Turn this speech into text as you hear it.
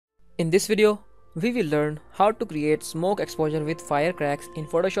In this video, we will learn how to create smoke exposure with fire cracks in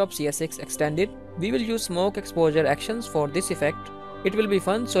Photoshop CS6 Extended. We will use smoke exposure actions for this effect. It will be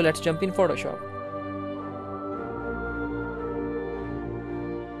fun, so let's jump in Photoshop.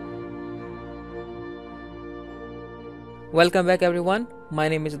 Welcome back everyone, my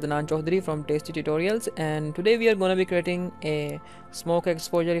name is Adnan from Tasty Tutorials, and today we are going to be creating a smoke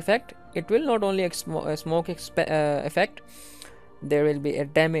exposure effect. It will not only smoke effect, there will be a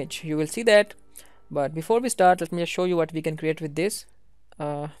damage, you will see that. But before we start, let me just show you what we can create with this.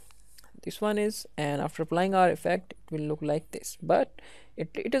 This one is, and after applying our effect it will look like this, but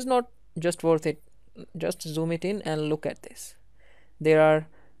it is not just worth it. Just zoom it in and look at this. There are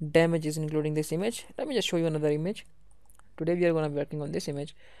damages including this image. Let me just show you another image. Today we are going to be working on this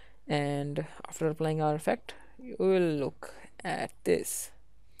image, and after applying our effect you will look at this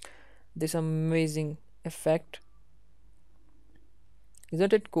amazing effect.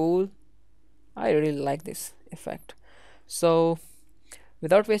 Isn't it cool? I really like this effect. So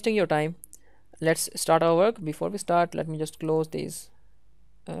without wasting your time, let's start our work. Before we start, let me just close these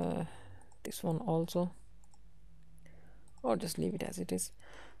this one also, or just leave it as it is.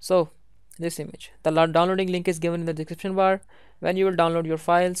 So this image, the downloading link is given in the description bar. When you will download your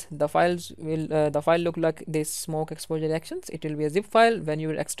files, the file look like this smoke exposure actions. It will be a zip file. When you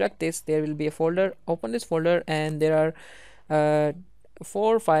will extract this, there will be a folder. Open this folder, and there are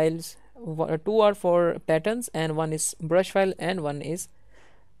 4 files. 2 are for patterns, and one is brush file, and one is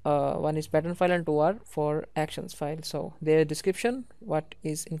pattern file, and 2 are for actions file. So their description, what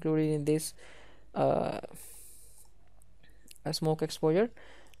is included in this a smoke exposure,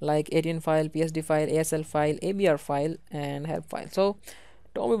 like ATN file, PSD file, ASL file, ABR file, and help file. So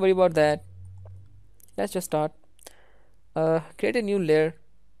don't be worry about that. Let's just start. Create a new layer,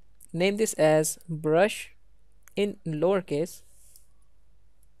 name this as brush in lowercase.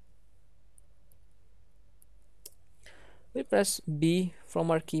 We press B from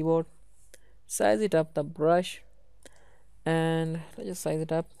our keyboard, size it up the brush, and let's just size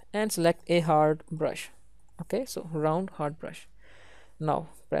it up and select a hard brush. Okay, so round hard brush. Now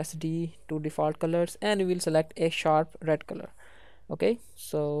press D to default colors, and we will select a sharp red color. Okay,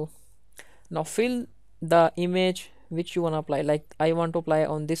 so now fill the image which you want to apply. Like I want to apply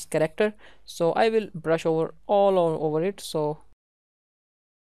on this character, so I will brush over all over it. So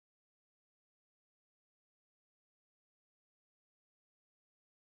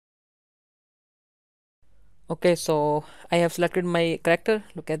okay, so I have selected my character.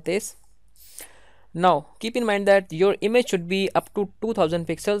 Look at this. Now keep in mind that your image should be up to 2000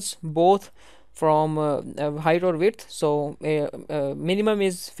 pixels, both from height or width. So minimum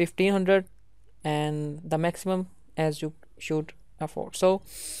is 1500 and the maximum as you should afford. So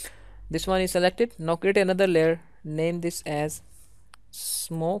this one is selected. Now create another layer, name this as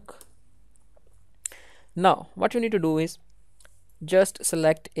smoke. Now what you need to do is just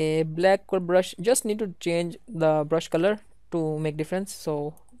select a black brush. Just need to change the brush color to make difference.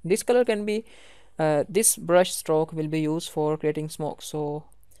 So this color can be this brush stroke will be used for creating smoke. So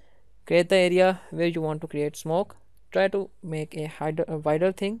create the area where you want to create smoke. Try to make a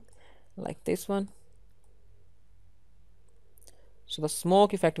wider thing like this one, so the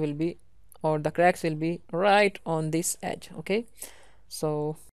smoke effect will be, or the cracks will be right on this edge. Okay,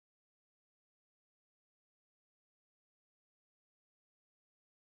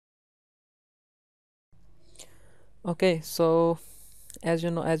 so as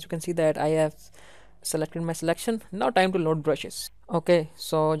you know, as you can see that I have selected my selection. Now time to load brushes. Okay,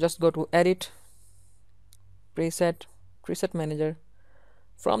 so just go to edit, preset manager.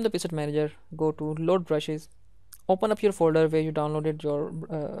 From the preset manager, go to load brushes. Open up your folder where you downloaded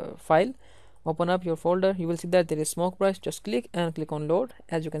your file. Open up your folder, you will see that there is smoke brush. Just click and click on load.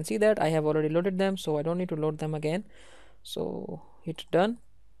 As you can see that I have already loaded them, so I don't need to load them again. So hit done.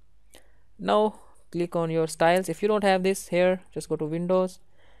 Now click on your styles. If you don't have this here, just go to Windows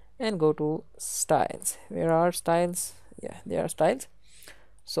and go to styles. Where are styles? Yeah, there are styles.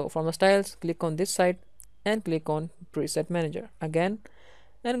 So from the styles, click on this side and click on preset manager again,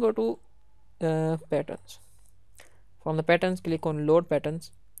 and go to patterns. From the patterns, click on load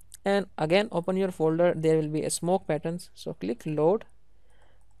patterns, and again open your folder. There will be a smoke patterns, so click load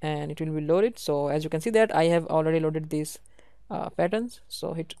and it will be loaded. So as you can see that I have already loaded these patterns,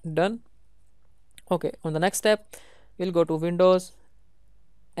 so hit done. Okay, on the next step we'll go to Windows,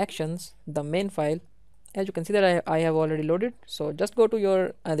 actions, the main file. As you can see that I have already loaded, so just go to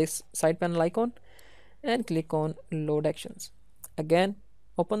your this side panel icon and click on load actions. Again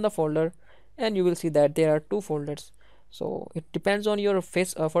open the folder, and you will see that there are 2 folders. So it depends on your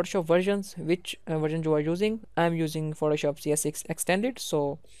Photoshop versions, which version you are using. I'm using Photoshop CS6 extended,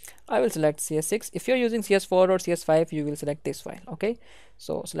 so I will select CS6. If you're using CS4 or CS5, you will select this file. Okay,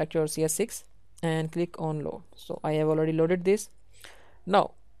 so select your CS6 and click on load. So I have already loaded this.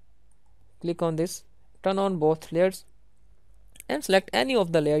 Now click on this, turn on both layers and select any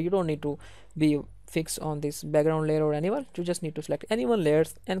of the layer. You don't need to be fixed on this background layer or anyone. You just need to select any one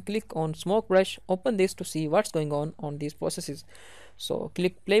layers and click on smoke brush. Open this to see what's going on these processes. So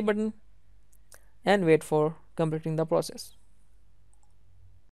click play button and wait for completing the process.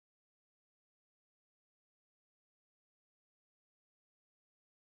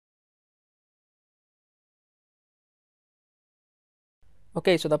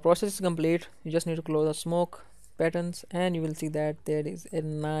 Okay, so the process is complete. You just need to close the smoke patterns and you will see that there is a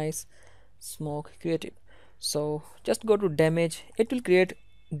nice smoke created. So just go to damage, it will create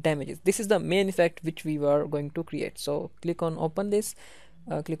damages. This is the main effect which we were going to create. So click on open this,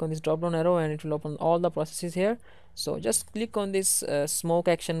 click on this drop down arrow and it will open all the processes here. So just click on this smoke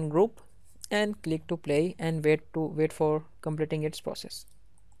action group and click to play and wait for completing its process.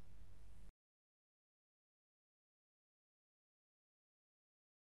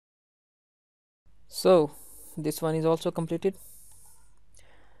 So this one is also completed.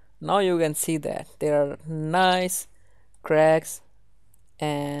 Now you can see that there are nice cracks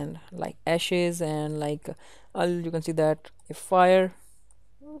and like ashes and like you can see that a fire.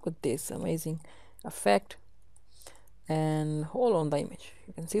 Look at this amazing effect and hold on the image,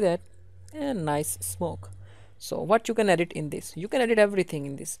 you can see that, and nice smoke. So what you can edit in this, you can edit everything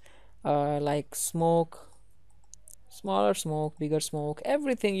in this, like smoke, smaller smoke, bigger smoke,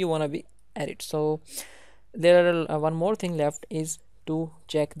 everything you want to be edit. So there are one more thing left is to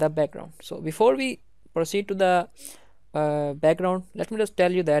check the background. So before we proceed to the background, let me just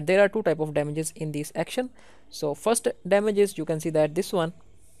tell you that there are two type of damages in this action. So first damage is, you can see that this one,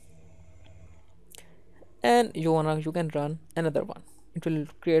 and you can run another one, it will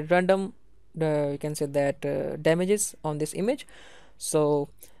create random you can say that damages on this image. So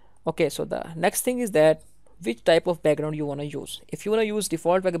okay, so the next thing is that which type of background you want to use. If you want to use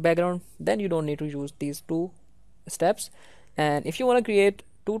default background, then you don't need to use these two steps. And if you want to create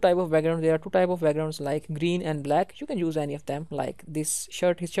two type of background, there are two type of backgrounds like green and black. You can use any of them. Like this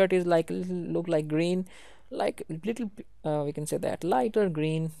shirt, his shirt is like look like green, like little we can say that lighter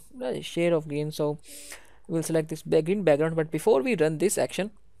green, shade of green. So we'll select this green background. But before we run this action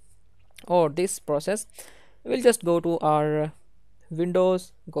or this process, we'll just go to our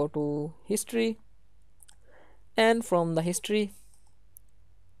windows, go to history, and from the history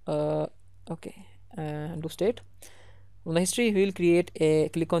uh, okay, do state. From the history we will create a,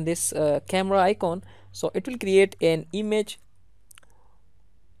 click on this camera icon, so it will create an image,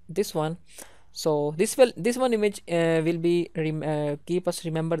 this one. So this one image will be keep us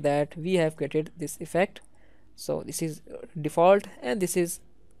remember that we have created this effect. So this is default and this is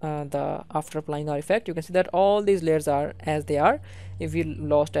the after applying our effect. You can see that all these layers are as they are. If we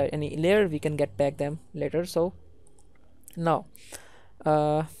lost any layer, we can get back them later. So now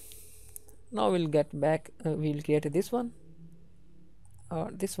uh, now we'll get back, we'll create this one or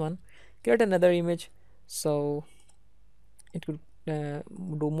this one, create another image. So it could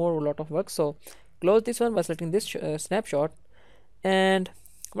do more a lot of work. So close this one by selecting this snapshot, and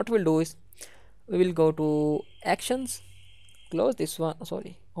what we'll do is we will go to actions, close this one,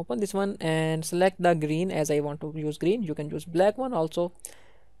 sorry, open this one and select the green. As I want to use green, you can use black one also.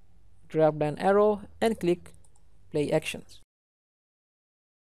 Drop down arrow and click play actions.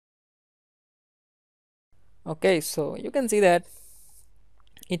 Okay, so you can see that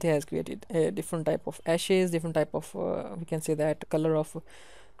it has created a different type of ashes, different type of we can say that color of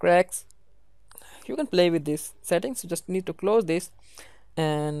cracks. You can play with these settings. You just need to close this.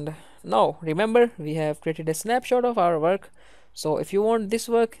 And now remember, we have created a snapshot of our work. So if you want this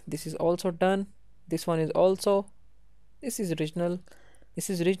work, this is also done, this one is also, this is original, this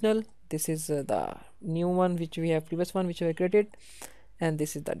is original, this is the new one which we have, previous one which we have created, and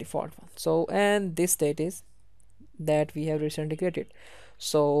this is the default one. So and this state is that we have recently created.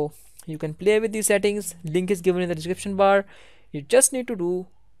 So you can play with these settings, link is given in the description bar. You just need to do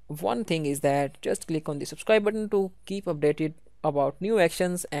one thing, is that just click on the subscribe button to keep updated about new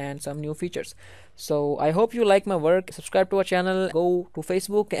actions and some new features. So I hope you like my work. Subscribe to our channel, go to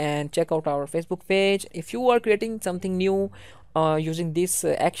Facebook and check out our Facebook page. If you are creating something new using these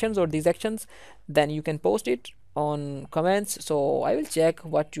actions or these actions, then you can post it on comments, so I will check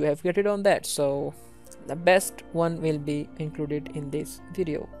what you have created on that. So the best one will be included in this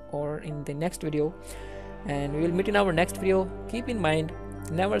video or in the next video, and we will meet in our next video. Keep in mind,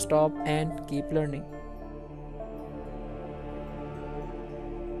 never stop and keep learning.